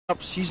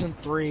up season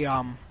 3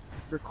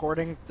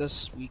 recording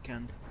this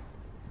weekend.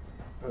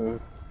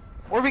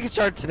 Or we can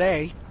start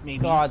today,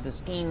 maybe. God,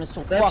 this game is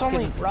so That's fucking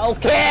only-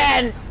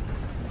 broken!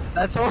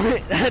 That's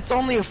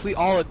only if we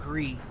all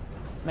agree.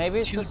 Maybe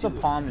it's just the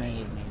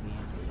pomade,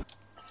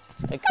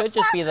 maybe. It could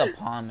just be the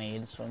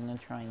pomade, so I'm gonna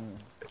try and...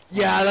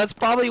 Yeah, that's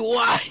probably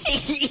why.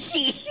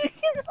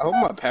 I hope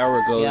my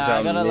power goes Yeah, I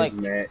out gotta like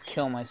mid-match.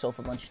 kill myself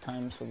a bunch of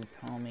times so the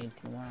pomade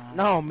can wear off.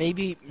 No,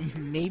 maybe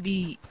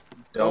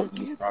Don't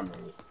get- get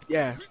pomade.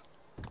 yeah.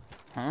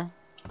 Huh?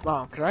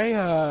 Wow, could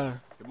I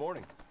Good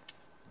morning.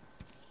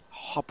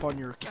 hop on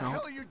your What the account?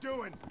 hell are you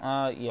doing?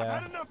 Yeah.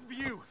 Had enough of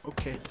you.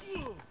 Okay.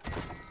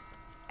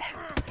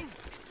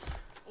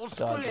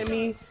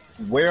 God.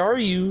 Where are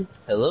you?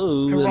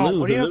 Hello, Hey, Ron, hello,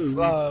 what do you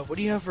hello. have? What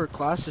do you have for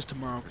classes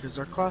tomorrow? Because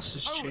our class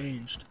has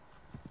changed.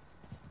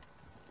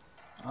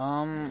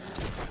 Wow,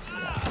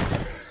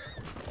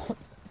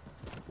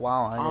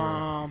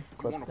 I didn't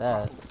clip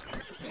that.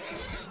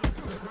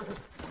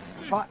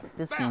 Fuck,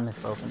 this game is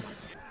broken.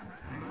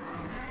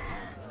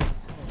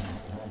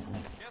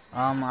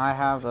 I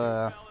have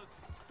a...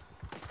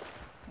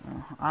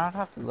 I'd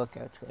have to look,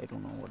 actually. I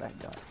don't know what I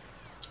got.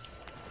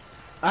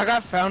 I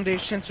got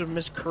foundations with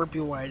Miss Kirby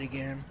White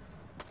again.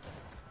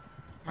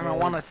 And I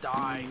want to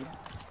die.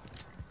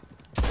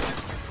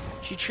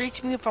 She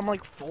treats me if I'm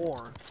like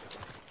 4.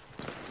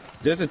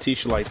 There's a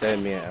teacher like that,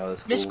 me and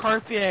Alice. Miss Cool.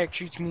 Carpiak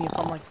treats me if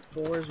I'm like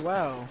 4 as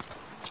well.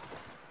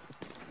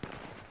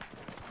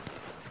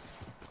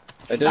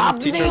 And there's a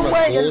teacher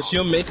like cool.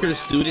 She'll make her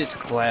students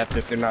clap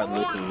if they're not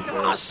listening to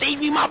her. Save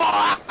me, my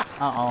boy!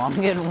 Uh-oh,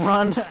 I'm getting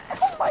run.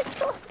 Oh my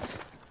god.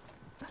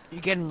 You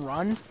getting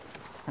run?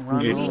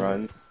 Run. Getting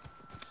run.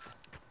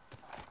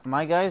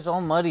 My guy's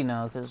all muddy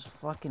now, cause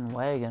fucking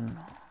wagon.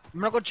 I'm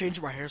gonna go change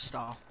my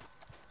hairstyle.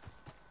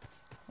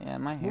 Yeah,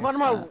 my hair.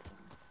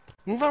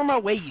 Move out of my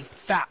way, you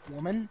fat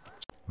woman.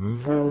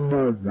 Move out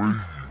of my way,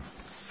 you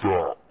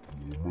fat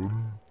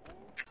woman.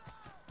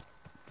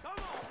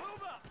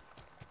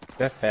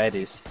 That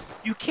fattest.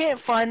 You can't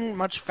find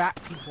much fat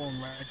people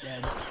in Red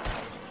Dead.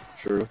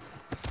 True.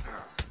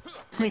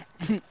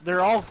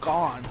 They're all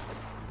gone.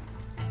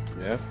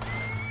 Yeah.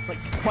 Like,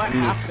 what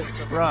happened to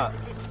them? Bruh.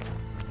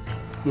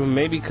 Well,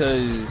 maybe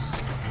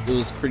because it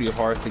was pretty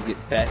hard to get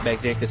fat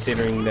back then,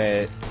 considering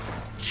that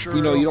True.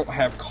 you know you don't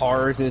have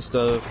cars and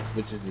stuff,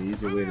 which is an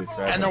easy way to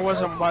travel. And there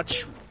wasn't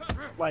much,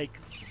 like,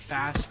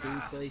 fast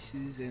food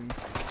places and...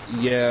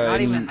 Yeah. Not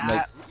and, even like,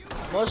 that.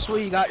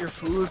 Mostly you got your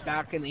food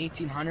back in the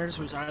 1800s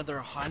was either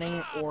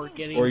hunting or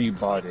getting... Or you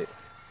bought it.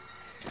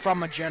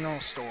 From a general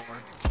store.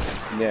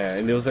 Yeah,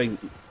 and it was like,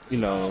 you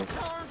know...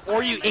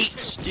 Or you ate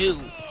stew.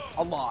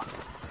 A lot.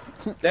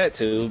 That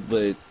too,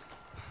 but...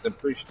 I'm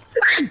pretty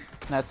sure...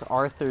 That's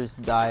Arthur's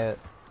diet.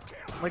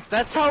 Like,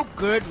 that's how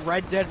good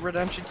Red Dead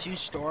Redemption 2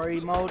 story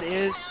mode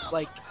is,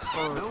 like,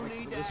 for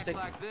realistic,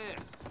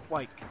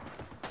 like,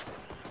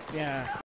 yeah.